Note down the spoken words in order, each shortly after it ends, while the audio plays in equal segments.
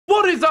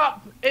is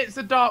up? It's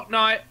a dark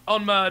night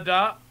on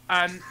murder,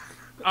 and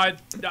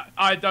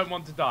I don't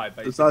want to die,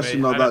 basically. It's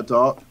actually not that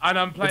dark. And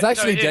I'm playing. It's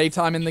actually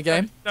daytime in the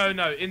game.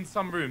 No, in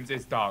some rooms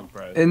it's dark,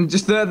 bro. And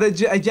just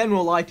the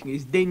general lighting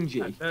is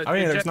dingy. Oh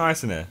yeah, it looks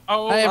nice in here.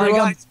 Oh, Hey, everyone.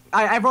 Guys,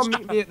 everyone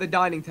meet me at the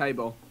dining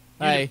table.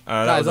 Hey,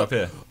 That was up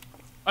here.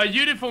 a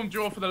uniform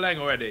draw for the Leng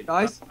already.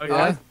 Guys, Okay.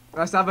 guys,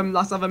 let's have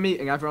a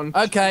meeting. Everyone.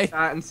 Okay.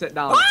 And sit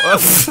down.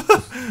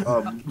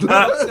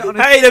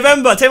 Hey,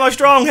 November, take my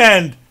strong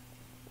hand.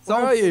 Where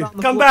are you?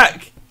 Come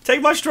back.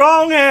 Take my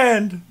strong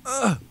hand.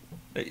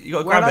 You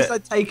gotta grab When I it.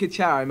 said take a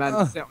chair, I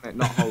meant sit on it,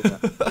 not hold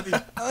it.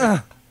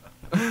 I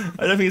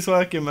don't think it's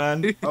working,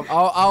 man.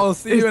 I'll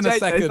see you in a JJ,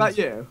 second. Is that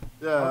you?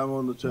 Yeah, I'm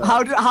on the chair.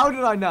 How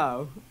did I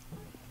know?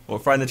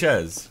 What, frying the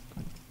chairs?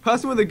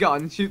 Person with a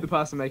gun, shoot the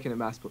person making a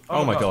mess.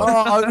 Oh my god.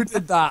 Oh, who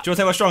did that? Do you want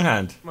to take my strong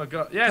hand? Oh my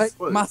god, yes.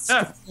 Take my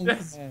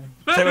Yes.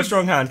 Take my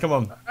strong hand, come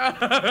on.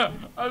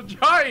 I'm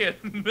trying.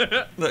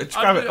 Look, just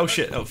grab it. Oh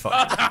shit, oh fuck.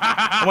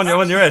 I'm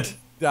on your head.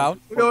 Down.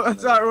 It's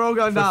alright, we're all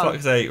going For down.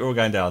 fuck's sake, we're all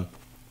going down.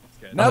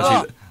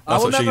 Never.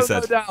 That's what she never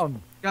said. Go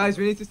down. Guys,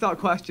 we need to start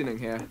questioning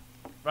here.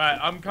 Right,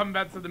 I'm coming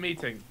back to the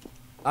meeting.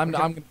 I'm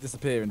gonna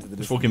disappear into the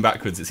Just distance. walking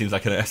backwards, it seems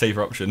like a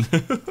safer option.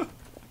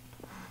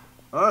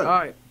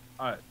 Alright.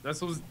 Alright,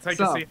 let's all take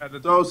So- a seat at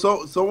the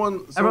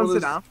Someone Everyone sit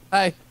is- down.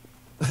 Hey.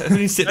 Who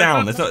needs to sit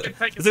down? There's not. Take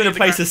a There's only a seat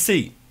place in to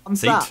seat. I'm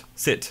Seat. sat.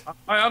 Sit.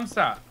 I'm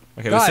sat.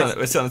 Okay, Guys.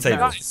 we'll sit on the table.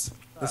 Guys.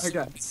 This Okay.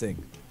 is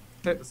missing.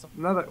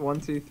 Another 1,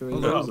 2, 3.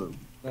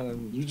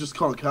 Listen, you just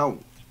can't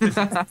count.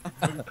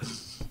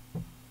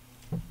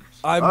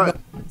 I'm Alright.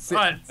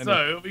 Right, so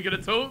are we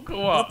gonna talk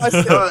or what?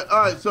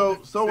 Alright, so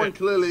someone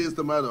clearly is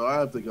the murderer. I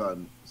have the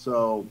gun.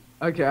 So,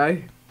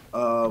 Okay.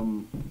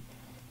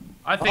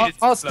 I think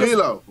Ask it's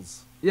Kilo,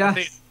 Yes.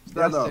 think-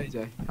 stand up. Yes,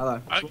 JJ. Hello.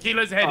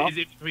 Kilo's head is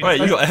in between. Wait,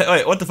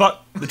 wait, what the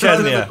fuck? The chair's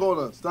in the air.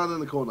 corner. Stand in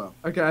the corner.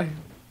 Okay.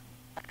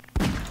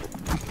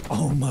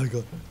 Oh my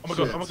god. Oh my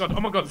god, oh my god,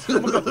 oh my god, oh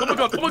my god,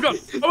 oh my god,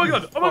 oh my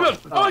god, oh my god,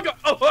 oh my god,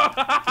 oh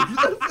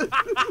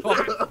my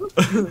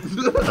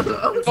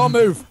god, Can't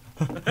move.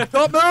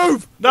 Can't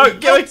move. No,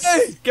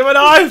 give a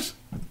knife!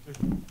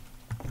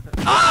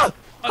 Ah!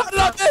 How did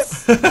I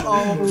miss?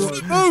 Oh,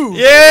 Move. Oh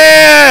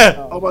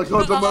Yeah! my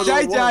god, the murderer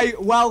won. JJ,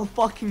 well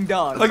fucking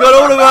done. I got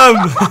all of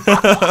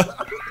them!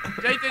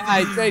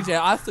 Hey, JJ,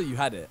 I thought you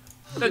had it.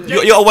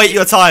 You gotta wait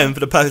your time for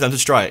the perfect time to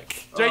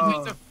strike.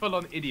 JJ's a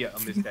full-on idiot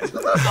on this game.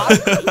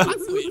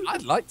 I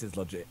liked his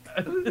logic.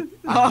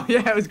 Oh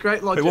yeah, it was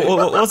great logic. Wait,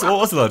 what was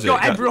the logic?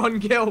 Got everyone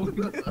killed.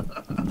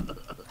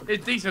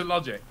 It's decent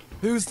logic.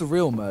 Who's the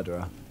real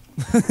murderer?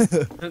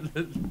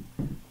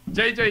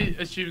 JJ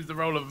assumes the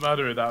role of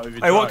murderer that would be.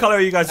 Hey, what colour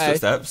are you guys' Hey.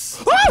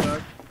 footsteps?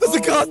 There's a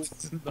gun!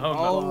 Oh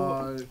no.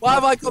 Oh, Why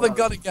have I got a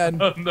gun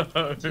again? Oh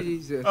no.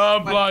 Jesus. Oh,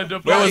 I'm blind.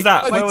 I'm Where was blind.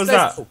 that? Wait, Where was stay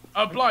that? still.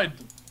 I'm blind.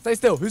 Stay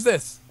still. Who's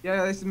this?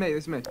 Yeah, this is me.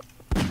 This is me.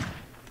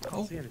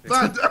 Can't see anything.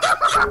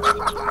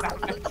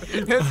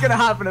 It's gonna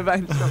happen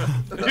eventually.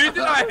 Who did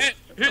I hit?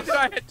 Who did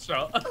I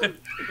headshot?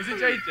 Was it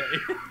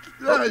JJ?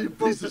 yeah, you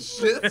piece of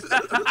shit.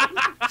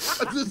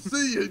 I just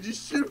see you and you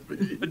shoot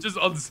me. Just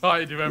on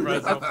side, whoever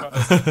I saw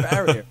first.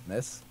 Area in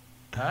this.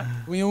 Huh?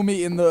 We all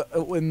meet in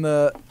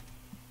the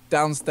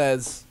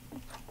downstairs,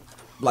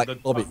 like The-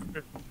 lobby.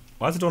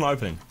 Why is the door not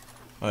opening?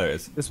 Oh, there it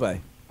is. This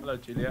way. Hello,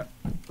 Julia.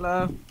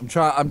 Hello. I'm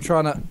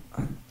trying to.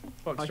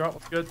 Foxtrot,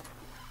 what's good?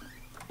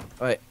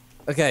 Wait.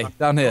 Okay,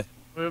 down here.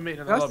 We were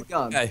meeting in the Where's the lobby.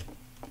 gun? Okay.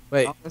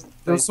 Wait. Oh, that's the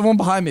There was thing. someone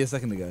behind me a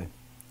second ago.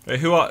 Wait,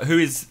 who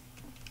is?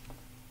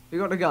 You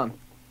got the gun.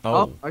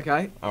 Oh, Oh,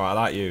 okay. alright, I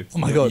like you. Oh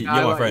my God. You're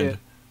I my like friend.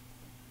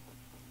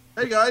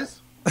 you. Hey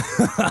guys.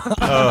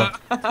 Oh,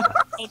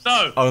 Oh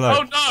no! Oh, no.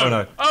 Oh no! Oh,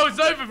 no. Oh, it's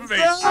over for me!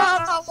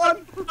 Ah, that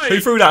one. who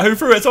threw that? Who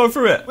threw it? Someone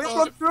threw it. Which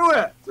one threw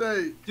it?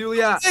 Say,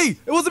 Julia. Hey,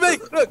 it wasn't me.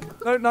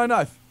 Look, no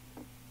knife.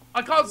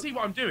 I can't see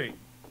what I'm doing.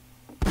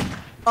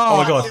 Oh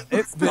my god.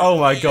 It's Oh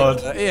my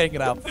god. He ain't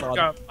gonna have fun.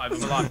 Go, I'm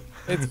alive.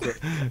 It's good.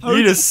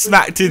 You just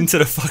smacked into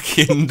the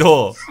fucking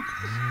door.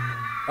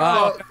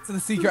 Back to the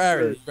secret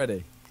area.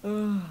 Ready?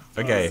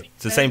 Okay,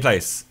 it's the same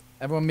place.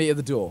 Everyone meet at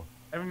the door.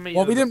 Everyone meet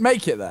Well, at we the- didn't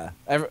make it there.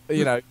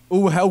 You know,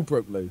 all hell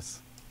broke loose.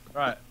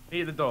 Right,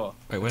 meet at the door.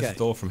 Wait, where's Okay. the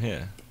door from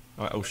here?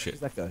 Alright, oh shit.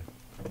 Where's that go?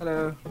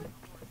 Hello.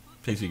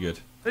 Please be good.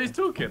 Who's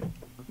talking?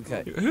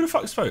 Okay. Who the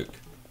fuck spoke?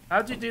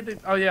 How'd you do this?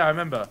 Oh yeah, I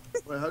remember.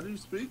 wait, how do you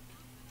speak?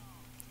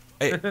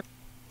 Hey,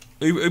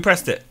 who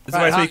pressed it? This is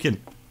Right, why I'm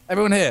speaking.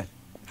 Everyone here.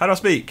 How do I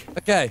speak?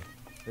 Okay.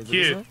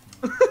 Q.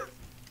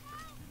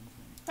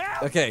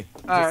 Okay.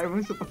 Alright,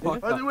 everyone shut the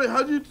fuck up. Wait,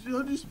 how do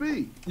you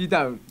speak? You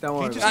don't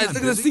worry. just- about it. Guys,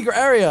 look at the secret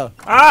area.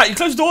 Ah, you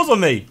closed doors on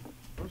me.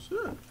 Oh shit.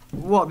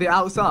 What, the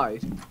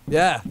outside?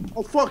 Yeah.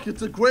 Oh fuck,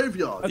 it's a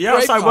graveyard. The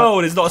outside Great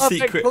world is not a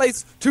Perfect secret.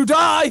 place to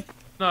die.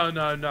 No.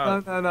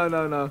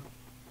 No.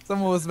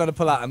 Someone was meant to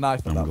pull out a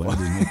knife at I'm that glad point.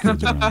 there's no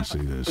kids around to see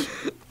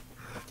this.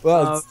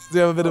 Well, do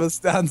you have a bit of a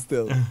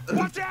standstill?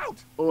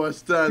 Oh, I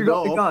stand You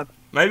got the off. gun.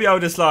 Maybe I'll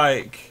just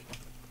like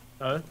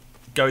No.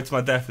 go to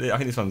my death. I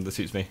think this one that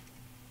suits me.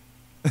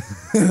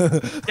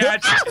 Yeah.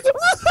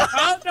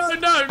 Oh,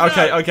 no.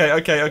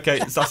 Okay.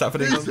 Stuff's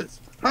happening. Jesus.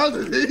 How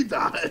did he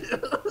die?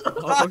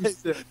 Oh,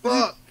 shit.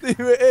 Fuck. See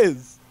who it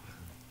is?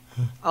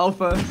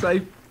 Alpha,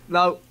 safe.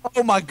 No.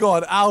 Oh my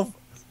god, Alf.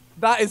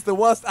 That is the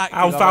worst acting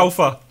I've ever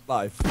Alfalfa. seen in my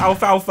life.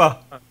 Alfalfa.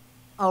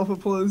 Alpha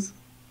plus.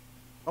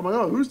 Oh my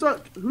god, who's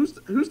that?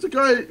 Who's the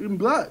guy in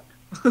black?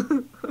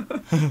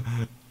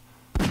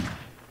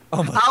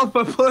 Oh my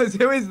Alpha plus.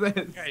 Who is this?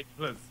 Okay,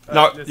 plus.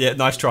 No, listen. yeah,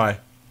 nice try.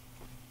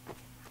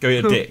 Go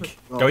eat a dick.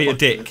 Oh, Go eat a fuck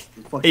dick. it.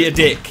 Fuck Eat a it.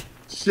 dick.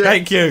 Shit.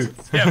 Thank you.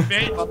 Yeah,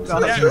 bitch.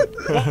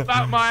 Yeah. What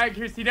about my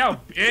accuracy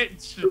now,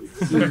 bitch?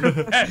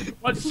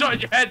 One shot in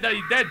your head, now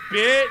you're dead,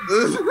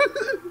 bitch.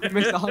 You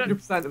missed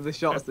 100% of the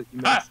shots that you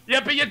Ah, missed. yeah,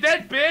 but you're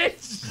dead,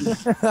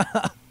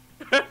 bitch.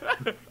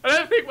 I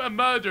don't think a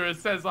murderer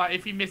says like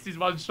if he misses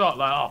one shot,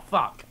 like oh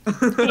fuck.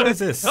 What is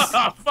this?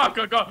 Oh fuck!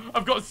 I've got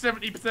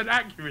 70%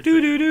 accuracy.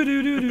 Do do do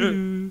do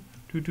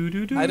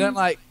do do. I don't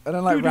like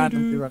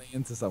randomly running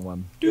into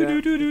someone.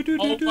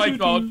 Oh my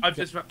god! I've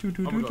just. Oh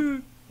my god!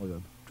 Oh my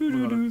god. Oh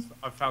my god,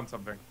 I found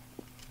something.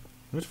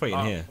 I'm just waiting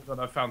here. Oh my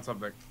god! I found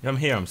something. I'm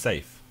here. I'm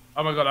safe.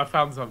 Oh my god! I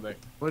found something.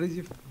 What did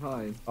you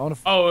find? I want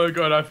to. Oh my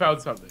god! I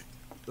found something.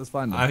 Let's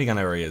find him. I think I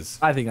know where he is.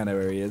 I think I know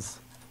where he is.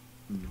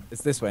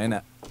 It's this way,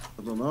 innit?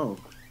 I don't know.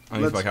 I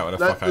need to work out where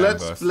the fuck I am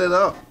Let's first. split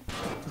up.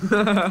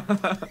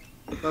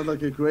 Sounds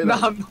like a great No,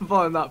 idea. I'm not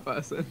following that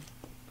person.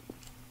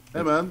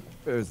 Hey man.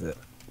 Where is it?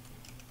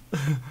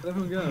 Let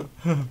everyone go.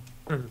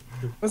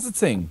 Where's the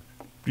thing?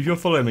 If you're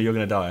following me, you're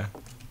gonna die.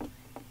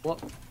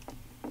 What?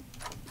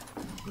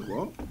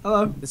 What?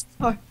 Hello. It's-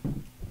 Hi.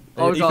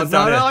 Oh Ethan's god,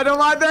 down no, here. I don't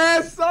like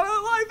this! I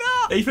don't like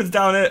that! Ethan's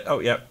down it. Oh,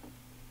 yep.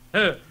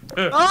 Ah,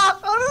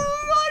 I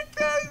don't like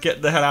this!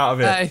 Get the hell out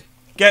of it. Hey.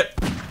 Get.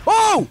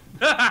 Oh!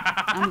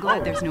 I'm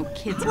glad there's no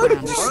kids around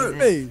to see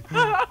this. Me!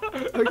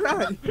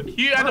 Okay.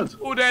 You had a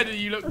pulled head and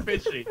you look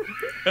fishy.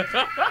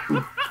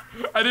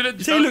 I didn't.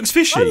 You say he looks How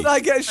fishy. did I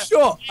get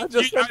shot? I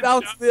just went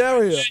down to the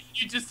area.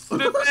 You just stood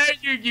there.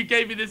 You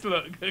gave me this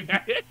look.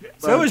 Okay.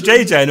 So was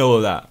JJ and all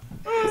of that.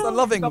 It's a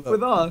loving Up look.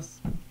 with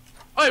us.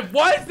 Oh,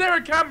 why is there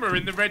a camera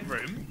in the red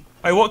room?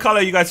 Hey, what colour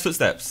are you guys'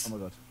 footsteps? Oh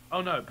my god.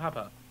 Oh no,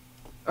 Papa.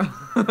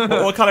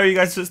 What colour are you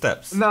guys'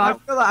 footsteps? No, I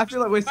feel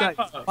like we're safe.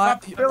 Papa. I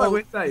feel like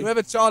we're safe.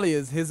 Whoever Charlie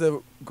is, his are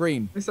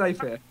green. We're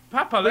safe here.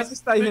 Papa, Let's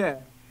just stay here.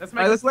 Let's Hey,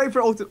 make. let's wait for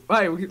it all to.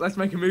 Hey, let's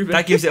make a move.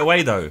 That gives it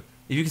away though.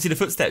 If you can see the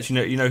footsteps,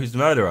 you know who's the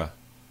murderer.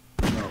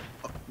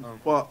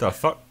 Fuck. The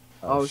fuck?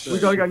 Oh, we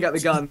gotta go and get the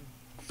gun.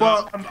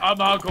 Fuck. I'm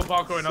hardcore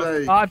parkouring.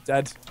 Say. I'm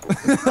dead.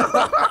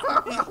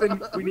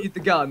 Ethan, we need the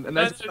gun. And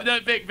No, there's. no,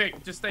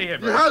 Vic, just stay here,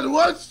 You bro. had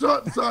one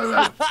shot,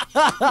 Simon.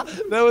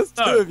 There was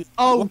two No. of you.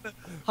 Oh,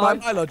 By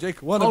hi. my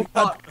logic, one Oh of you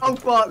had fuck! Oh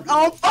fuck!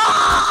 Oh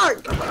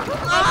fuck!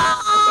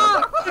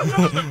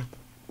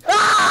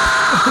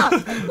 Ah!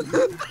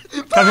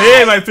 Come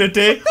here, my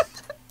pretty.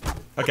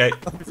 Okay.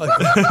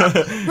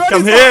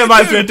 Come here,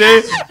 my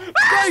pretty.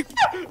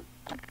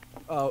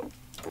 Oh,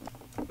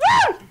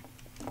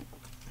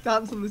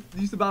 Dance on the.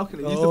 Use the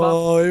balcony. Use the balcony.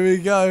 oh, here we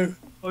go.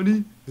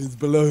 Honey, He's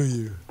below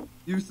you.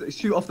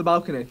 shoot off the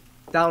balcony.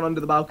 Down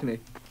under the balcony.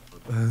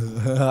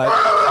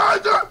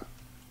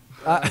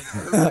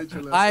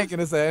 I ain't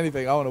gonna say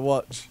anything. I want to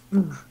watch.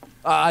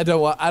 I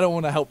don't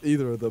want to help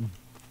either of them.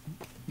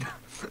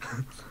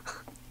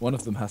 One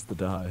of them has to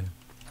die.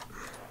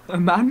 A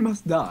man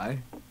must die.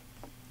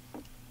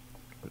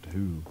 But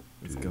who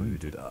is going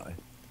to die?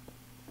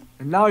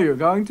 And now you're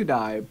going to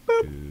die.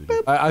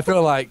 Boop. I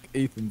feel like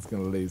Ethan's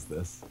gonna lose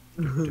this.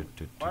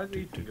 Why is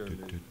he going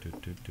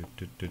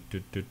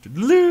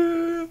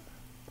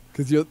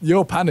Because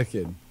you're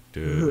panicking.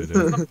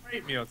 to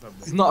rate me or It's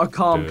something? not a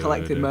calm,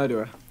 collected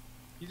murderer.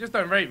 You just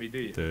don't rate me, do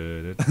you?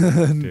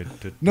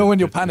 No, when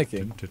you're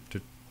panicking.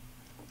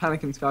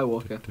 Panicking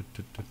Skywalker.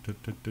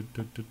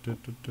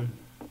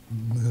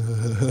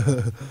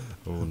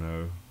 Oh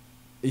no.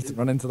 Ethan,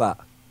 run into that.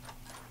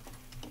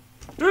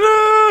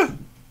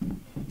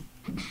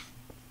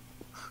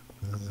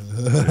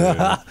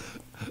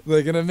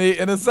 They're gonna meet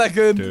in a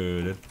second.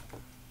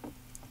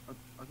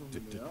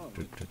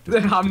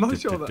 I'm not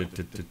sure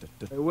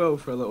that they will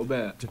for a little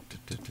bit.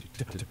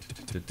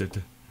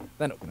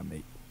 They're not gonna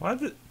meet. Why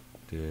did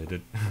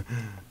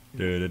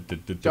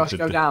Josh,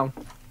 go down.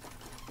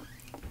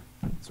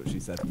 That's what she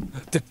said. No!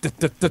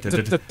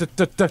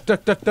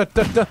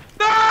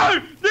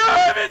 No!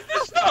 I missed the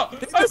shot!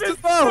 I missed the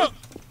shot!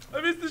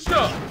 I missed the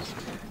shot!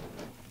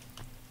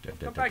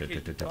 Come back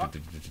here, you fuck.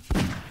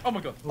 Oh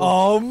my god.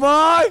 Oh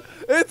my!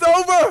 It's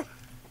over!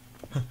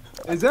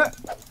 Is it?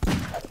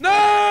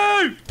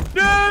 No!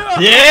 No!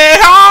 Yeah!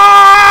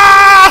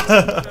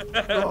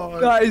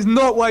 That is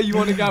not where you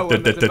want to go.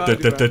 When there's a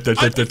murderer.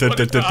 I just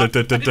wanna die.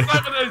 It's like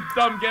one of those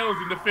dumb girls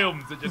in the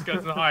films that just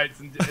goes and hides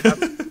and You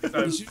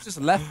so should have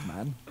just left,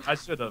 man. I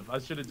should have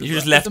just You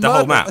just left. left the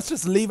whole map. Let's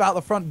just leave out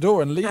the front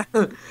door and leave.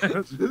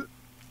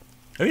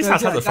 This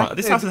house has the front.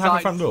 This house has a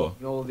front door.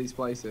 In all of these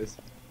places.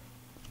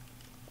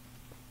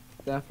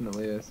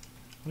 Definitely is.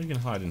 What are you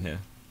gonna hide in here?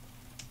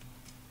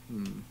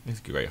 It's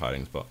a great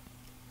hiding spot.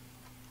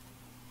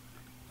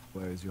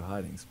 Where is your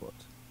hiding spot?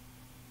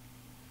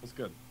 That's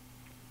good.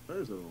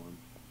 There's everyone.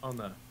 Oh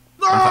no.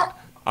 No!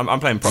 I'm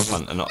playing prop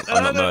hunt and not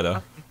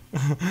murder.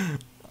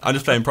 I'm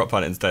just playing prop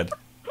hunt instead.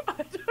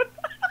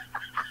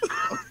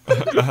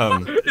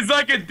 It's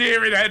like a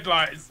deer in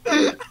headlights.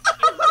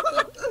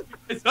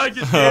 It's like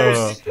a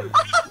deer.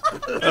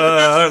 I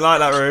don't like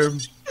that room.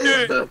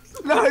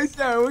 No,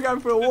 Sarah, we're going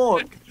for a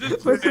walk.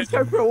 Let's just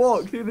go for a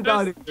walk through the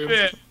dining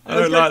room. I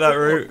don't like that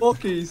room.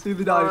 Walkies through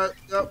the dining room.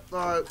 Alright,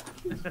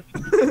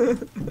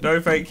 yep, alright. No,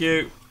 thank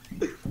you.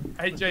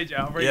 Hey JJ,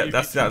 I'll bring Yeah, you.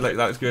 that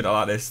looks good. I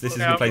like this. This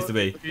is a good place to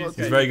be. It's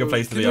a very good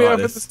place to Can be. we I like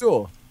open the this.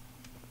 store?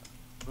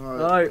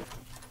 Alright, Right.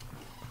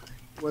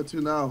 where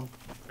to now?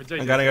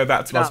 I'm gonna go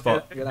back to my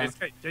spot.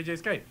 Escape. JJ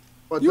escape.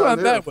 What, You down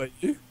weren't here? there, were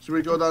you? Should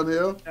we go down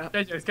here?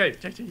 JJ escape.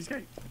 JJ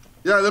escape.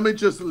 Yeah, let me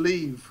just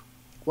leave.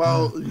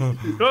 Well,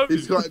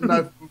 he's got a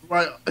knife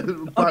right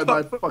by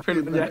my fucking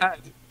In your neck.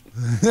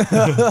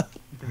 head.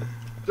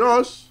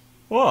 Josh,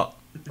 What?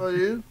 how are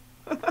you?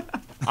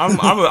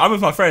 I'm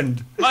with my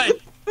friend. Hey,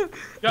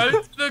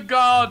 go to the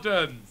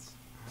gardens.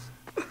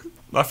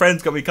 My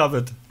friend's got me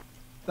covered.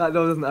 That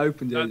door doesn't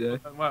open, That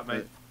JJ. doesn't work,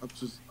 mate.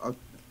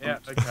 Yeah,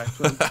 okay.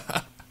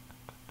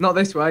 Not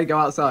this way, go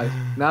outside.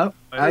 No?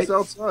 Hey, It's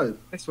outside.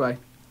 this way.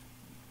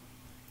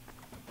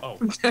 Oh.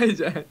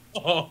 JJ,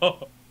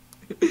 Oh.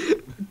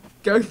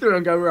 go through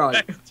and go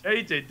right.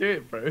 JJ, do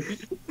it, bro.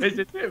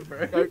 JJ, do it,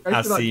 bro. Go I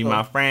through that see door.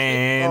 my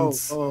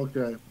friends. Oh,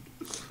 okay.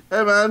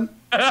 Hey, man.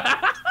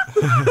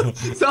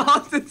 It's a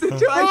hostage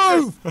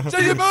situation. Move!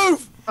 JJ,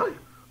 move!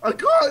 I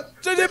can't.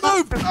 JJ,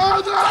 move!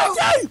 Oh, no.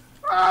 JJ!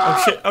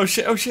 Oh shit! Oh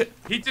shit! Oh shit!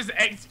 He just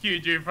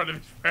executed you in front of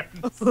his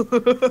friends. Oh,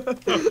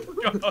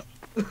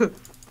 God.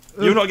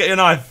 You not get your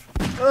knife.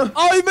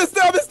 Oh, you missed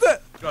it! I missed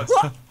it! God.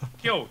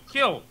 Kill.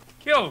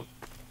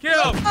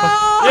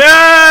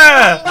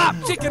 Yeah!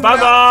 Chicken Bye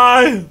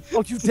bye.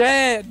 Oh, you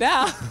dead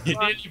now. You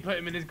nearly put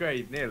him in his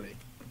grave, nearly.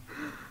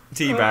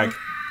 Teabag.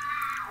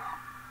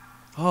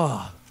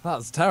 Oh, that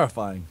was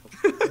terrifying.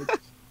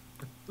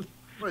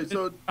 Wait,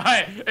 so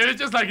Hey, it was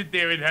just like a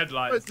deer in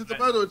headlights. wait, did the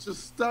murderer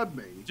just stab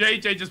me?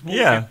 JJ just walked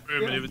Yeah. in the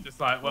room and it was just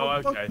like, well,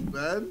 Oh, fuck okay. you,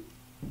 man.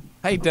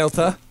 Hey,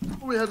 Delta.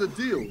 We had a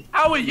deal.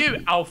 How are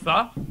you,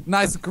 Alpha?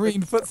 Nice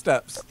green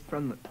footsteps.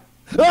 Friendly.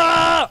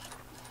 Ah!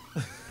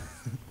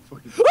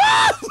 Fucking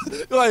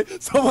Like,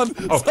 someone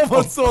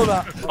saw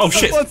that. Oh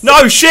shit! Someone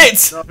No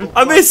shit!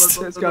 I missed.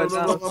 Let's go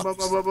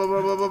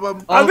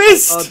now. I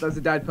missed. Oh, there's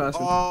a dead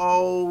person.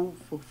 Oh,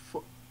 for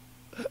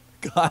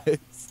Guys.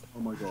 oh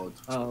my god.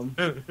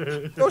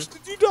 Josh,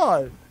 did you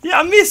die? Yeah,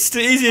 I missed. The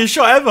easiest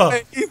shot ever.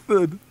 Hey,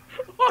 Ethan.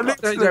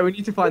 JJ, we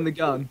need to find the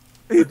gun.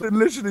 Ethan,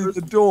 literally,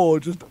 the door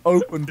just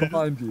opened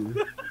behind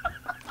you.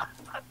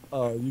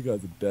 Oh, you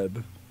guys are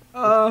dead.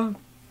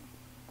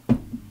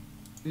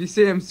 Did you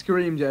see him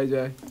scream,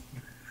 JJ?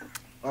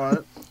 Alright.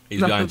 He's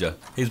behind you.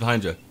 He's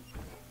behind you.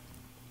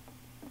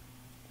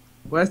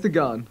 Where's the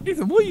gun?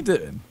 Ethan, what are you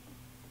doing?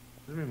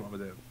 What do you mean, what am I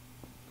doing?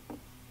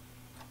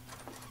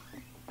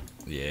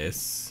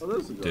 Yes. Oh,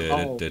 there's a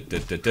gun.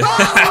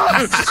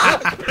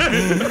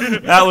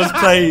 That was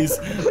plays.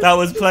 That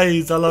was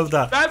plays. I love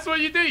that. That's what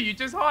you do. You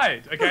just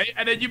hide, okay?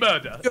 And then you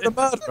murder. You're the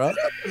murderer.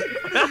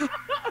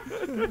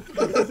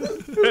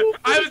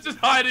 I was just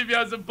hiding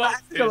behind some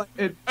boxes.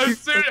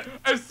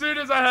 As soon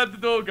as I heard the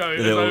door go, it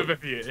was over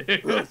for you.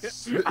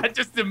 I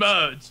just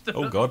emerged.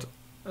 Oh god.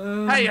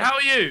 Hey, how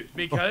are you,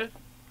 Miko?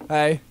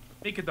 Hey,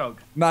 Miko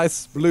dog.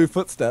 nice blue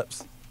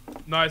footsteps.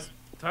 Nice.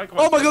 Come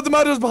Oh on. my god, the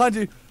murderer's behind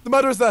you. The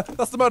murderer's there.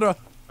 That's the murderer.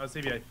 Oh,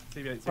 CBA.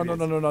 Oh,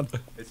 no.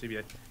 It's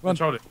CBA. Run.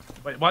 Control it.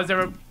 Wait, why is there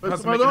a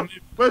Where's person the making a murderer? move?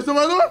 Where's the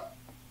murderer?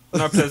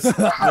 No please.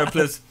 No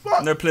please.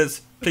 No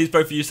please. Please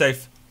both of you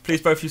safe.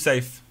 Please both of you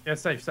safe. Yeah,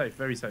 safe,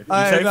 very safe.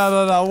 Hey, safe?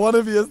 no. One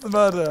of you is the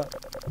murderer.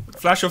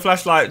 Flash your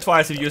flashlight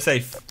twice if you're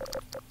safe.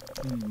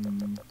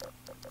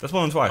 That's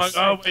more than twice.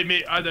 Oh, wait,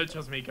 me. I don't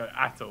trust Miko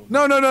at all.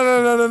 No.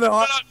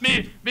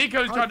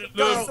 Miko's trying to That's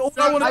lure. all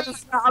I want to.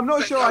 I'm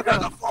not sure I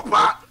Get the can. fuck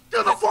back!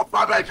 Get the fuck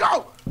back,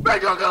 Mako!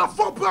 Mako, get the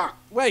fuck back!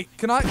 Wait,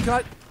 can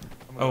I?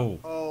 Oh.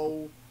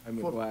 Oh. I'm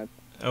glad.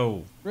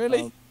 Oh.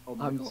 Really? Oh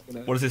my I'm god. just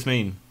gonna. What does this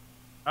mean?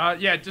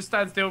 Yeah, just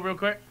stand still real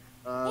quick.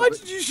 Why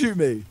did you shoot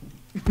me?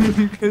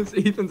 Because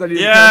Ethan's only.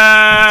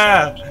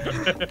 Yeah!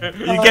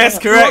 You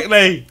guessed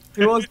correctly.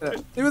 Who was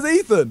it? It was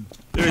Ethan.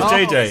 It was Oh,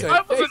 JJ.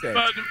 I wasn't JJ.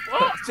 murdered.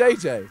 What?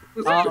 JJ.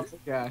 Oh,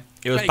 okay.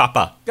 It was Hey.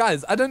 Papa.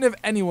 Guys, I don't know if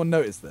anyone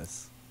noticed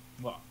this.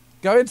 What?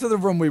 Go into the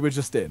room we were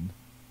just in.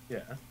 Yeah.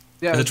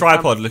 Yeah. There's a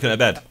tripod looking at a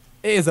bed.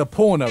 It is a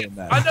porno in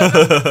there. I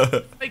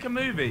know. Make a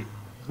movie.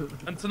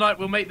 And tonight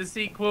we'll make the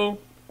sequel.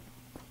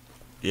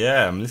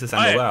 Yeah, Melissa Hey,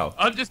 sounded well.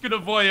 I'm just gonna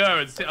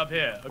voyeur and sit up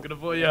here. I'm gonna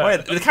voyeur.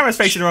 Wait, the camera's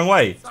facing the wrong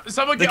way.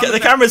 Someone The, get on the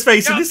bed. camera's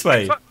facing Get this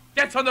way.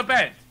 Get on the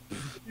bed.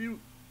 You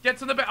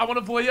get on the bed. I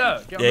want to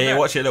voyeur. Get on Yeah, the yeah, bed.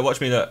 watch it. Look, watch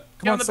me. Look.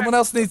 Come on, someone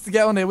else needs to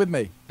get on here with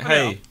me.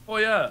 Hey,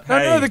 Voyeur. No,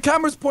 hey. the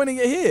camera's pointing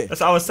it here.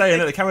 That's what I was saying.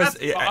 Look, the camera's. That's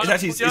what It's I'm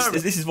actually.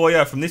 voyeuring. This is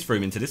voyeur from this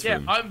room into this Yeah,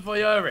 room. I'm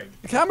voyeuring.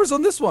 The camera's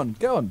on this one.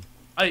 Go on.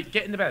 Hey,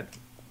 get in the bed.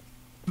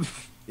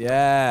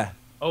 Yeah.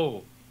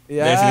 Oh.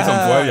 Yeah. Yeah, this is on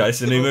voyeur.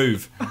 It's a new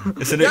move.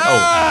 It's a new.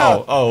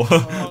 Yeah!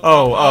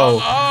 Oh.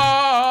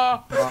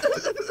 Ah! I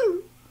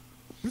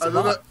don't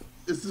know.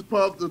 Is this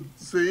part of the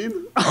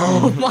scene?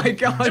 Oh my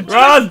god.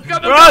 Run!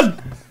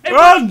 Run!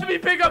 Run! Let me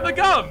pick up the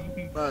gun.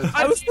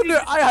 Nice.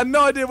 I had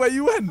no idea where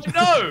you went.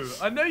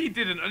 I know you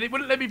didn't, and it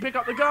wouldn't let me pick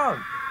up the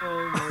gun.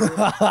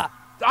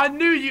 I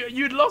knew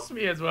you'd lost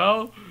me as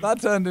well.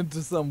 That turned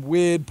into some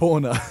weird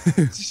porno.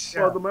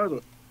 Oh, the murder.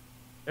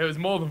 It was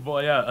more than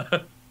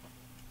voyeur.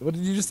 What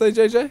did you just say,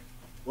 JJ?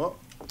 What?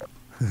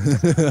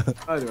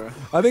 Murderer.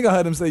 I think I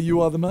heard him say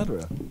you are the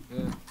murderer.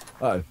 Yeah.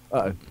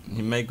 Uh-oh.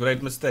 He made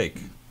great mistake.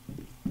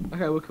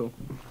 Okay, we're cool.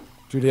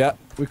 Juliet,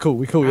 we're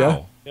cool, yeah?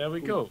 Ow. Yeah,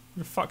 we're cool.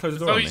 The fuck closed the As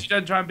door long on as me. you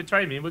don't try and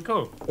betray me, we're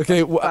cool.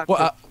 Okay,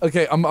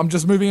 okay, I'm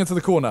just moving into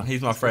the corner.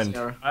 He's my friend.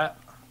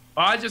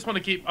 I just want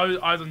to keep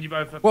eyes on you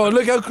both. Well,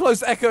 look how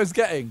close Echo's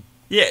getting.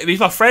 Yeah, he's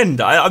my friend.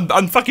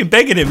 I'm fucking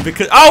begging him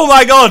because. Oh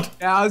my god!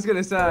 Yeah, I was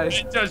gonna say.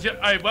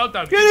 Hey, well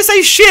done. You're gonna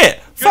say shit!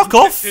 Fuck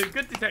off!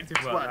 Good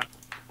detective work.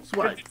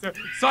 Swag.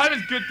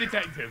 Simon's good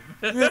detective.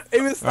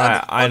 He was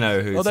Alright, I know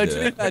who Although to do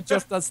it. Juliet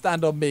just does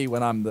stand on me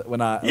when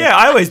I. Yeah,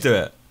 I always do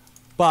it.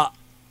 But.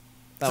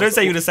 So don't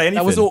say you're gonna say anything.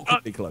 That was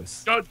awkwardly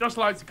close. Josh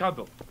likes to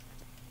cuddle.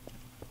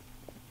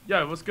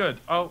 Yo, what's good?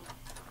 Oh.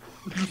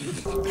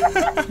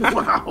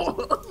 Wow.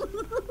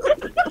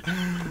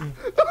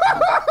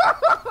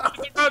 I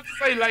was about to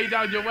say lay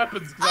down your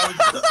weapons because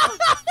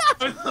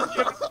I was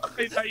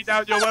say lay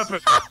down your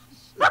weapons.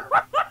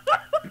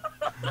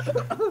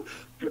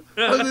 I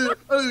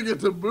didn't get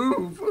to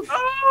move.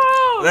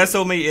 Oh, Let's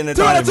all meet in the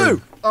dining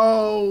room.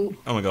 Oh.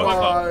 Oh my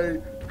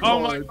god. oh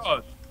my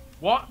god.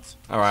 What?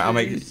 Alright, I'll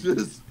make it.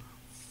 Jesus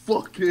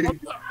fucking.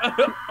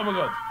 Oh my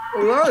god.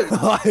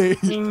 Alright.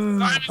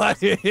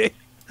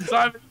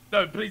 Simon,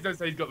 no, please don't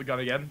say he's got the gun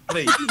again.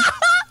 Please.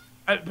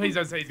 Please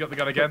don't say he's got the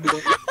gun again.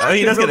 I think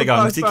he does get the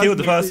gun because he killed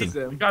the person.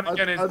 The gun I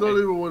again is. don't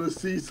even want to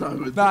see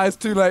Simon. Nah, it's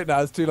too late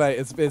now. It's too late.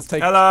 It's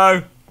taken.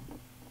 Hello!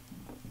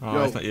 Oh, Yo,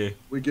 that's not you.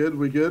 We good?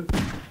 We good?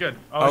 Good.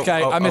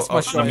 Okay, I missed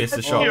my shot. I missed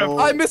the shot. Oh.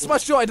 I missed my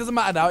shot. It doesn't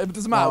matter now. It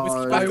doesn't matter.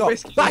 Whiskey, back Oh, up.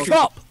 Whiskey, Back Whiskey.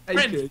 up.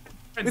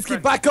 Friends, Whiskey,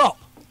 back up.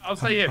 I'll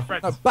stay here,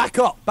 friends. No, back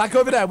up. Back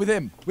over there with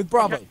him. With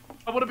Bravo. Okay,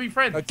 I want to be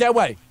friends. Get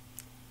away.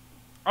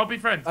 I'll be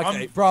friends.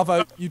 Okay,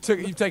 Bravo. You've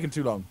taken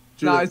too long.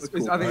 Nah,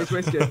 Juliet, I think it's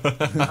whiskey. I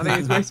think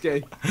it's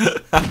whiskey.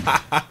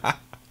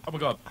 Oh my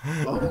god.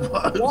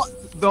 Oh, What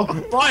the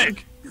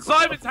Mike!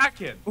 Simon's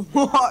hacking!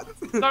 What?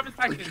 Simon's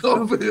hacking!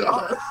 can't be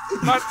honest.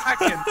 Simon's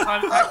hacking!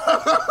 Simon's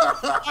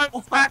hacking!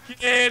 Simon's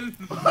hacking!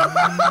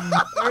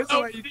 There is a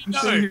Oh, way you can no.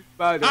 see who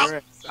murderer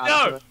is. No!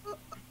 actually.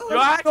 You're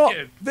Not,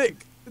 hacking! Vic.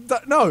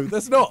 No,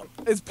 that's not.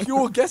 It's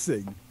pure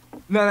guessing.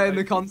 No, in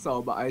the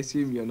console, but I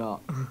assume you're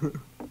not.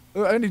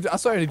 I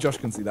swear only Josh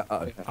can see that.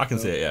 I can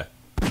see it, yeah.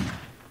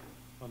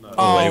 Oh no.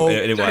 Oh,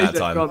 it didn't work that JJ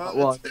time. got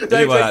one. It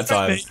didn't work that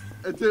time.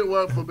 It didn't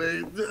work for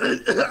me.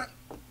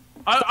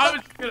 I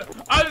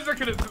was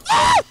looking at.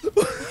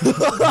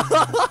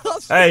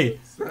 Hey,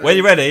 when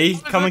you're ready,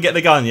 come and get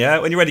the gun, yeah?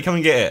 When you're ready, come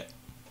and get it.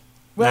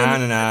 When- Nah,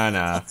 nah, nah,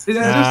 nah. Is it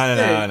Nah, just nah,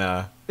 me? nah,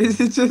 nah. Is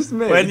it just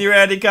me? When you're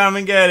ready, come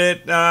and get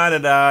it. Nah, nah,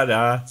 nah,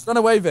 nah. Run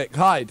away, Vic.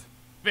 Hide.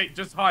 Vic,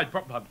 just hide,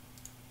 prop hunt.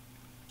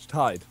 Just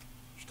hide.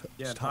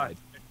 Yeah, Just hide. hide.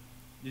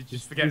 You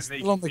just forget You're that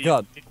still on the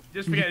gun.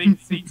 Just forget that you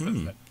can see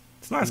footsteps.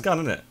 It's a nice gun,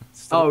 isn't it?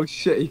 Oh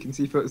shit, you can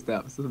see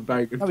footsteps. That's a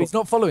very good No, point. he's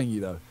not following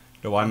you though.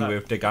 The one No.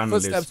 with the gun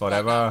lives Footsteps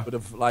forever. would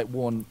have like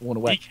worn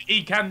away.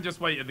 He can just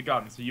wait at the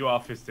gun, so you are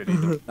fisted.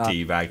 Nah,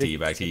 Teabag, Vic-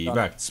 teabag,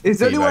 teabag. Is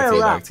there any way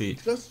around?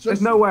 Just,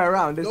 There's no way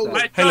around, is No there?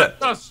 way. Hey, Hey, look.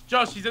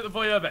 Josh, he's at the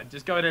voyeur vent.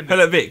 Just go in. Hey,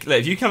 look, Vic, look,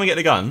 if you come and get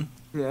the gun,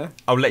 Yeah.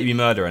 I'll let you be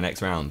murderer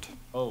next round.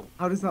 Oh,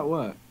 How does that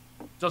work?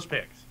 Josh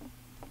picks.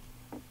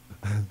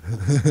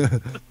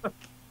 If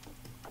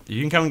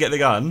you can come and get the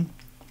gun,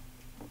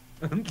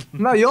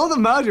 No, you're the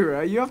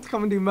murderer. You have to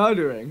come and do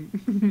murdering.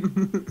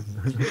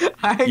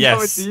 I ain't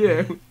Yes. coming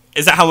to you.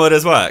 is that how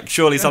murders work?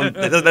 Surely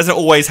that doesn't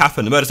always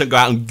happen. The murders don't go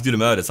out and do the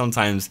murder.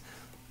 Sometimes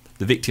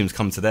the victims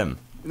come to them.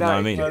 You know what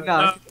I mean? No,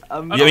 Yeah,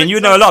 I mean, you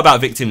know a lot about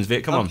victims,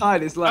 Vic. Come I'm on.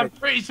 tired. It's I'm like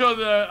pretty sure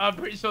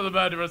the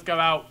murderers go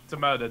out to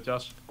murder,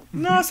 Josh.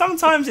 No,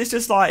 sometimes it's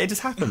just like it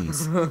just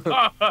happens.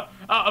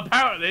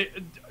 Apparently,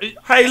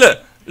 Hey,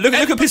 look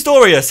at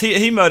Pistorius.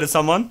 He murdered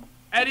someone.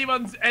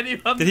 anyone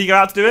Did he go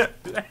out to do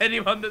it?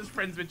 anyone that's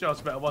friends with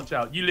Josh better watch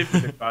out. You live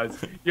with him, guys.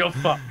 You're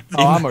fucked.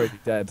 Oh, I'm already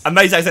dead. And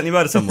Maze accidentally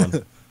murdered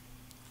someone.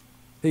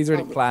 He's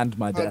already planned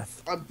my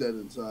death. I'm dead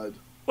inside.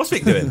 What's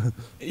Vic doing?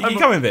 You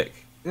coming, Vic?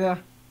 yeah.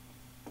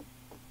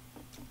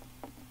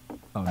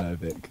 Oh no,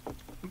 Vic.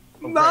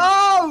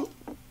 No!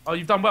 Oh,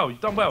 you've done well.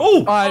 You've done well. Oh!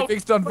 Alright,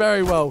 Vic's done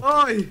very well.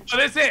 Oi! Oh,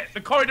 that's it.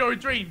 The corridor of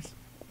dreams.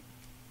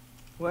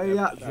 Where you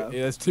at Yeah, though?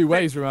 there's two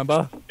ways,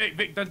 remember?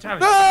 Vic, done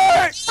challenge. No!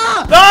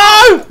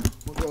 Oh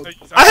my God.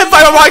 I hit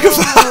by a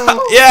microphone.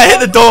 Yeah, hit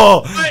the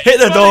door. Hit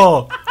the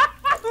door.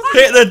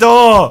 Hit the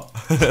door.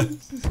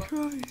 Jesus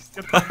Christ.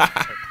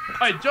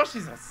 Hey, Josh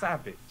is a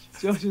savage.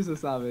 Josh is a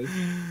savage.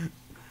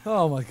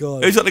 Oh my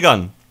god. Who's got the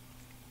gun?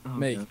 Oh,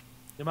 Me. God.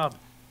 Your mum.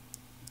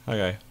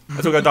 Okay.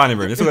 Let's all go dining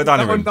room. Let's all go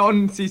dining room.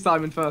 Don't see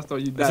Simon first or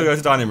you Let's all go dead.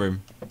 to dining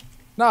room.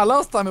 Nah,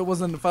 last time it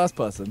wasn't the first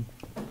person.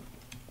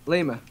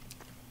 Lima.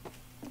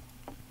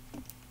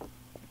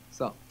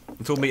 What's up?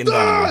 Let's all meet in the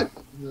dining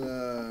room.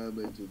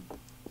 Nathan.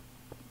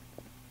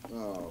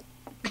 Oh.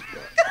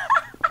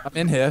 I'm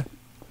in here.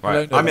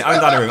 Right, I'm in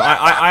dining room.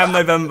 I am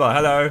November.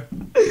 Hello.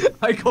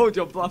 I called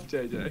your bluff,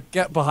 JJ.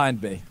 Get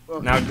behind me.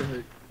 Now.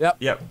 Yep.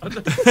 Yep.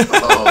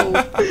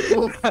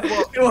 Oh,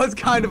 It was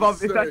kind of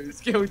obvious I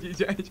just killed you,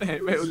 JJ.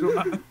 But it was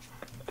right.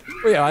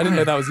 Well, yeah, I didn't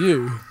know that was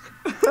you.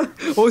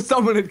 Or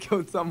someone had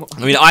killed someone.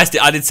 I mean, I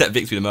did set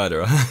Vic to be the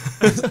murderer.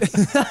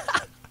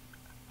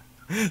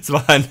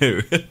 So I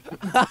knew.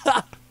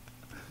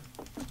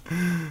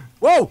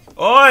 Whoa!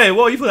 Oi!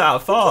 Whoa! You put that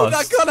out Pull that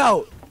fast. gun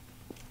out!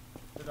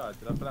 Did I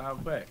put that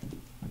out quick?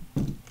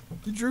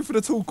 You drew for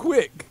the tool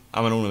quick.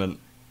 I'm an ornament.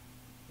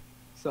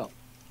 So.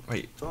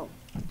 Wait. Oh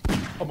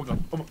my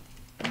god. Oh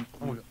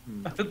my god.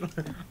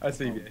 I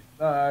see you.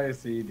 I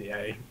see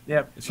the.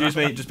 Yep. Excuse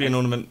me. Just be an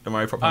ornament. Don't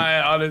worry. Prop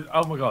hunt.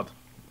 Oh my god.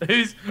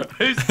 Who's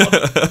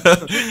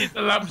the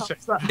lamp shade?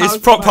 It's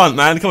prop hunt,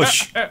 man. Come on.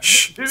 Shh.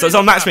 Shh. So it's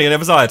on match me on the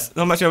other side. It's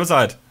on match me on the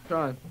other side.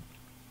 Try.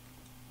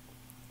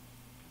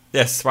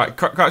 Yes. Right.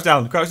 Crouch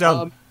down. Crouch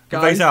down.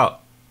 Guys. Face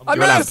out. I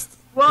You're a lamp. missed!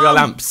 We are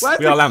lamps. Where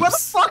We are Where the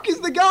lamps. fuck is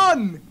the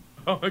gun?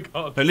 Oh my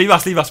god. No, leave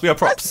us. Leave us. We are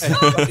props.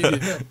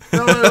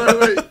 No,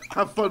 wait.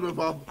 Have fun with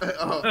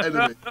our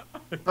enemy.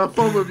 Have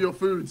fun with your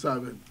food,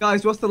 Simon.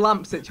 Guys, what's the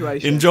lamp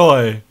situation?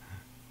 Enjoy.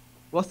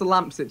 What's the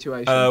lamp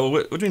situation? Well,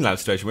 we're doing lamp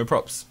situation. We're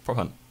props. Prop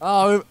hunt.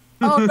 Oh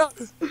no!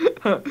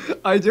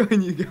 I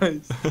join you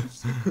guys.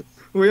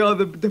 We are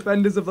the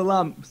defenders of the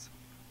lamps.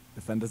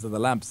 Defenders of the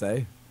lamps,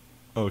 eh?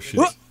 Oh shit.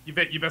 What? You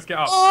best get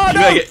up. Oh You no!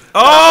 better get.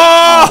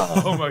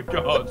 Oh! Oh my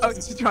god. I was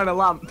just trying to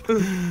lamp.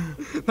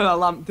 Then I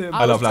lamped him.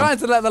 I was love trying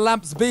lamps. to let the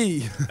lamps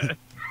be.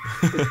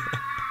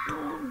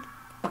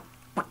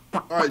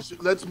 Alright,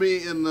 let's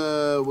meet in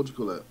the, what do you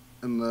call it?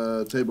 In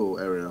the table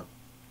area.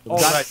 All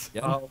right.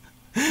 Yeah.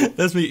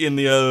 Let's meet in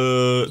the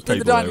In table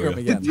the dining area. room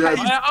again.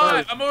 Yeah,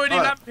 I'm already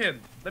Alright.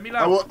 lamping. Let me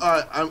lamp.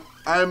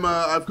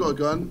 I've got a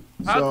gun,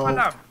 How do I so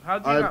lamp? How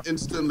do you I'm lamp?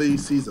 instantly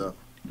Caesar.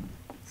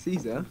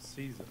 Caesar.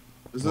 Caesar.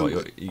 Isn't What,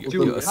 it? you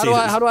got a How do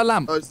I Caesar?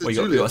 lamp? Oh, it's the What, you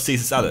got a Julius.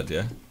 Caesar salad,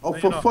 yeah? Oh, No,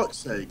 for you're not. fuck's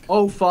sake.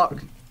 Oh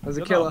fuck. There's a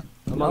You're killer.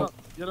 not.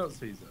 You're not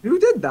Caesar. Who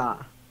did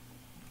that?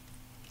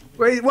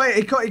 Wait,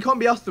 it can't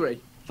be us three.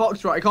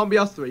 Foxtrot, it can't be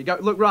us three. Go,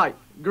 look right.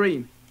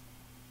 Green.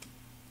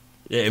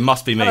 Yeah, it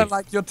must be I me. don't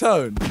like your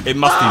tone. It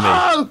must be me.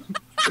 Ah!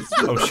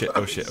 Oh shit,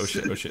 oh shit, oh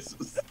shit, oh shit.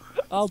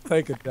 I'll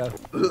take a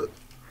death. No,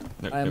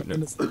 I am no, no.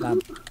 innocent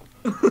lamp.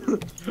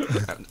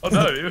 Oh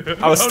no.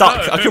 I was Oh,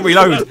 stuck. no. I couldn't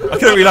reload.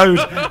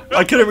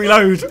 I couldn't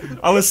reload.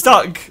 I was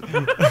stuck.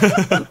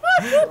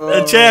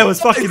 The chair was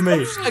fucking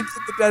me. Shanked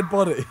the dead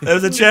body. There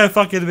was a chair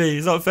fucking me.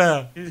 It's not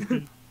fair.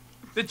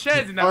 The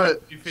chairs in that. Alright,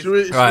 Right. should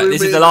we Right,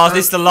 this meet is the in last.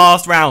 This is the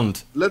last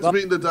round. Let's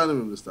meet in the dining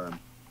room this time.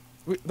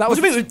 That was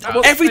What do you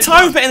mean? Every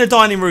time we put in the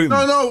dining room.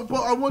 No,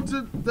 but I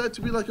wanted there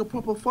to be like a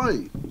proper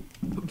fight.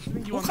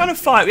 What kind of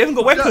fight? We haven't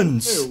got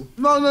weapons.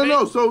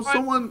 No. So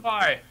someone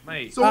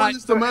Mate.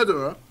 is the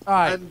murderer,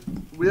 Alright.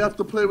 and we have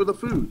to play with the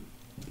food.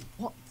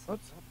 What?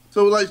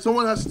 So like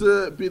someone has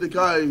to be the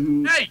guy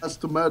who Hey! has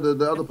to murder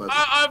the other person.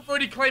 I've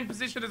already claimed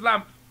position as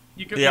lamp.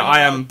 You can. Yeah,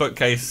 I am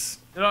bookcase.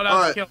 You're not allowed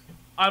Alright. to kill.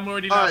 I'm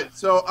already All lamp. right,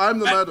 so I'm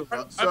the I-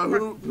 murderer. So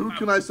who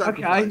can I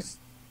sacrifice?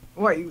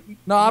 Wait.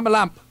 No, I'm a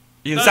lamp.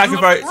 You No, can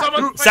sacrifice.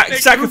 someone-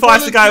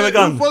 Sacrifice the guy with a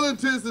gun. Who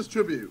volunteers this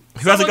tribute?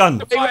 Who has a gun?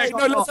 Wait, wait,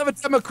 no, let's have a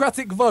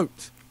democratic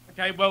vote.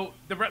 Okay, well,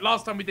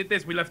 last time we did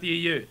this, we left the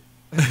EU.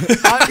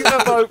 I'm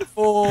gonna vote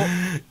for.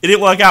 It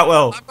didn't work out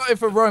well. I'm voting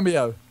for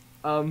Romeo.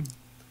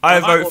 I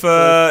vote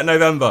for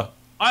November.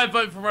 I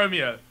vote for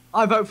Romeo.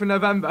 I vote for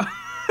November.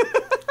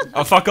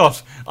 Oh, fuck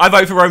off. I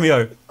vote for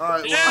Romeo. All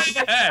right. Yes.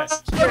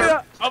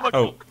 Yeah. Oh my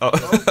Oh. god.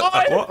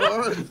 What?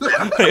 Well,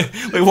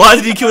 Wait, why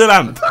did he kill the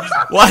lamp?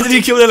 Why did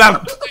he kill the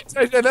lamp?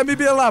 JJ, let me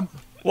be a lamp.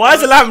 Why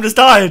has the lamp just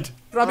died?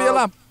 Can I be a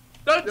lamp?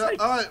 Don't yeah,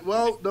 take. all right.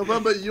 Well,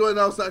 November, you are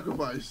now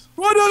sacrificed.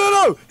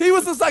 Oh, no. He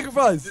was the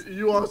sacrifice.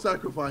 You are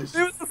sacrificed.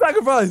 He was the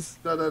sacrifice.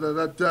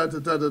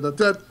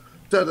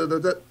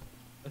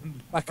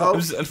 Back up. I'm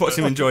just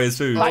watching him enjoy his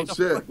food. Oh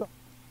shit!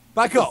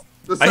 Back up.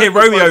 The I hear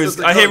sacrifice of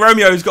the gun.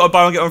 Romeo's got a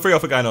buy one get one free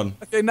offer going on.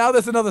 Okay, now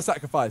there's another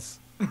sacrifice.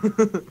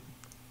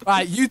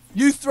 Right,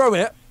 you throw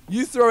it.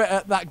 You throw it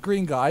at that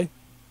green guy,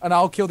 and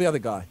I'll kill the other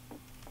guy.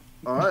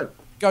 All right.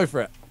 Go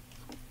for it.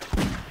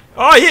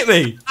 Oh, he hit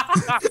me.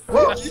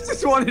 You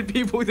just wanted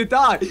people to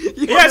die.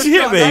 He actually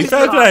hit me.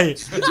 Fair play.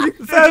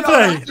 Fair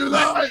play. You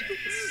lie.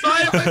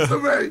 Simon, To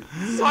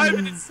me.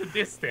 Simon is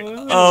sadistic.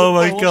 Oh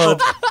my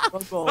god.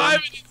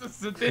 Simon is a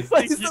sadistic.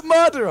 Wait, he's the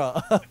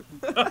murderer.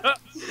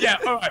 Yeah,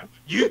 alright.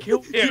 You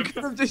killed him. You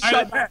could have just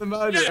shut down the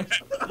murderer.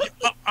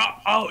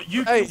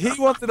 You Hey, he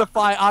wanted to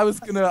fight. I was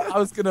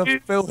gonna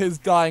fulfill his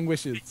dying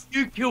wishes.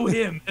 you kill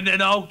him and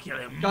then I'll kill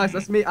him. Guys,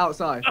 let's meet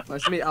outside.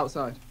 Let's meet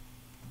outside.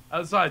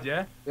 Outside,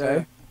 yeah?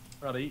 Yeah.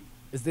 Ready?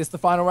 Is this the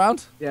final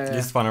round? Yeah.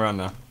 This is fun around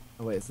now.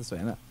 Oh wait, it's this way,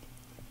 isn't it?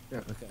 Yeah.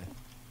 Okay.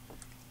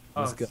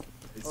 Oh, Let's go.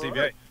 it's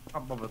CBA.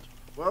 I'm bothered.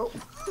 Well,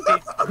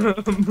 that's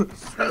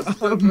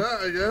that,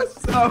 I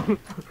guess. Oh.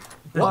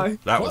 Why?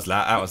 That was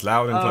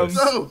loud and close.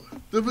 So,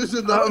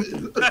 Division 9.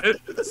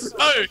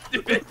 So,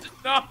 Division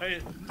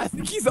 9. I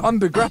think he's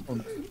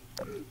underground.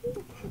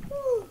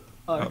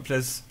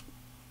 Please.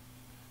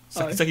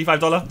 Sucky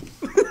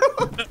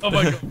 $5. Oh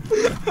my god.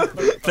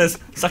 Please.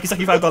 Sucky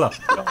 $5.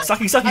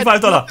 Sucky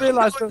 $5.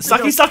 Realize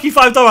Sucky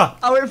 $5.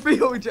 How it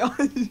feel, Josh?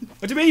 What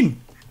do you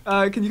mean?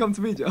 Can you come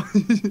to me, Josh?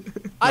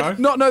 I did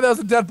not know there was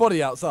a dead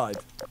body outside.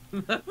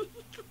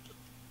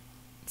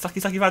 Sucky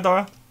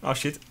 $5. Oh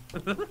shit.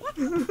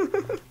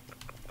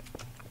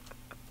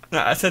 No,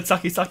 I said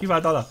sucky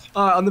 $5.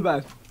 Alright, on the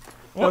bed.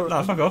 What?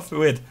 No, fuck off.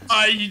 Weird.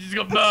 Oh, you just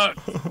got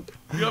murked.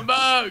 You got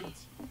murked.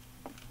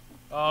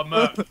 Oh,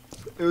 murked.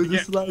 It was a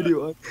slidey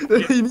one.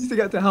 He needs to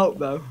get to help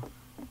though.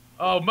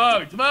 Oh,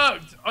 murked.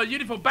 Oh,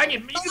 uniform, bang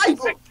him.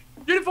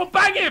 Uniform,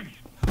 bang him.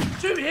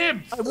 Shoot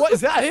him. Hey, what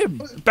is that?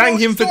 Him? Bang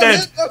him for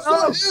dead. That's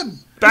not him.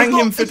 Bang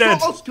him for dead.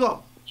 It's not Oscar.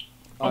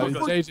 Oh,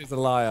 JJ's a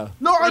liar.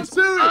 No, I'm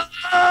serious.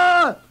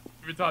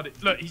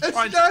 Retarded. Look, he's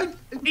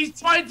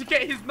trying to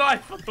get his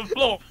knife on the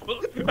floor.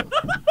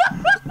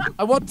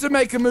 I want to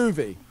make a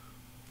movie.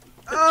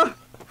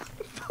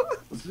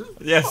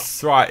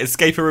 Yes, right.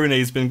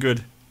 Escape-a-rooney's been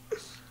good.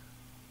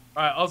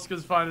 Alright,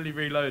 Oscar's finally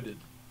reloaded.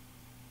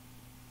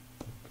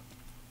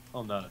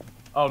 Oh no.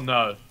 Oh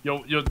no.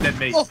 You're dead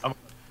meat.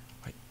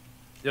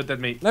 You're dead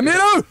meat. Let me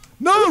know!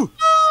 No!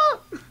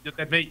 You're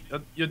dead meat.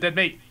 You're dead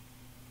meat.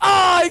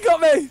 Ah, he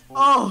got me!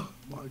 Oh!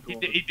 My He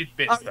God. did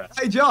bits there.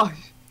 Hey, Josh!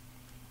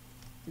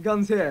 The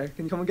gun's here.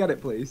 Can you come and get it,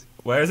 please?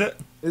 Where is it?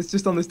 It's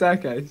just on the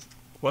staircase.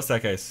 What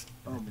staircase?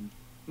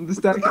 The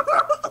staircase.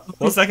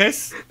 What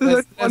staircase?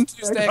 There's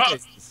two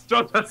staircases.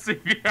 John, that's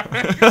it.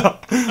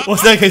 What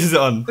staircase is it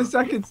on? The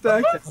second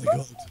staircase. Oh my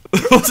god.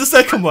 What's the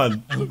second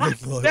one? Oh my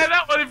god. Yeah,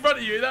 that one in front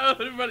of you. That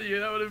one in front of you.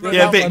 That one in front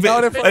Yeah, of you. big- Now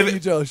in big- front of you,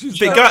 Josh. He's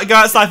Vic, go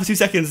outside for 2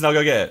 seconds and I'll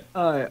go get it.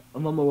 Alright,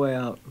 I'm on my way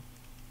out.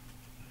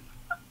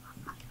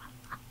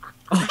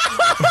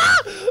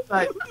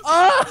 Right.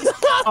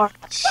 Oh,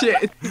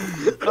 shit.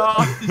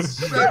 Oh,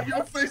 shit,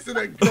 you're facing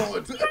a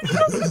god.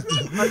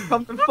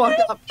 Come the fuck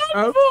up,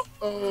 bro.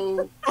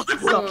 Oh.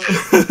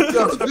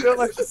 Josh, I feel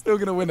like she's still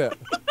gonna win it.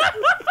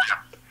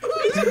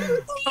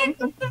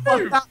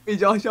 Fuck at me,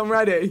 Josh. I'm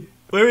ready.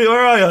 Where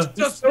are you?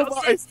 Just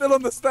He's still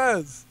on the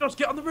stairs. Josh,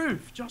 get on the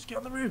roof. Josh, get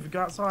on the roof and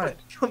go outside.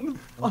 Come the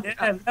fuck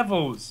Yeah,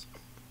 levels.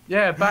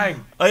 Yeah,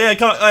 bang. Oh yeah,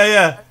 come. Oh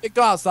yeah.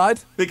 Go outside.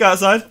 Big go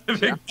outside.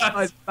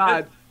 That's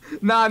bad.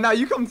 Nah,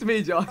 you come to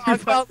me, Josh. Go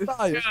Get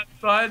outside.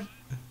 outside.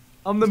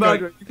 I'm the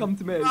murderer. You come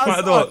to me. Come out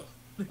the door.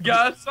 Get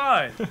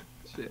outside.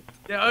 Shit.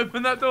 Yeah,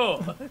 open that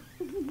door.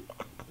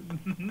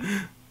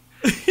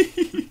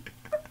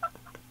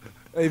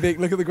 Hey Vic,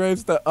 look at the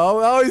gravestone.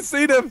 Oh, he's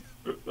seen him.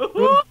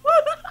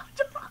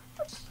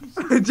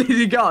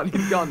 He's gone.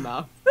 He's gone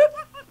now.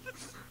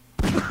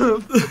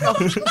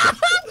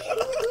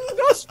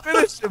 Josh,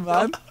 finish him,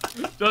 man.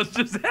 Josh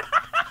just.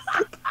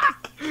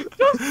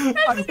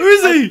 Where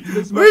is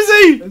he? Where is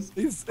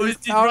he? He's He's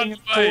towering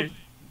running away.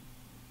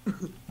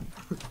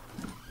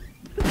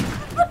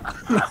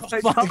 Oh my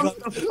god.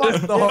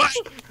 That's not.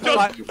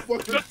 Josh, You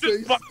fucking Josh face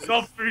just fucked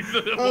off through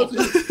the How wall. do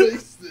you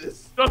face this?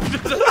 Josh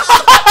just.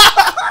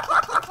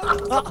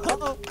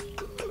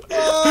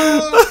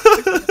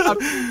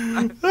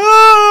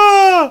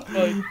 Ah!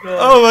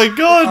 Oh my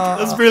god,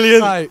 that's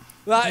brilliant. Right,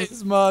 that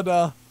is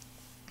murder.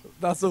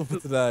 That's all for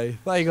today.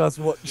 Thank you guys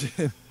for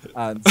watching.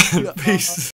 And Peace.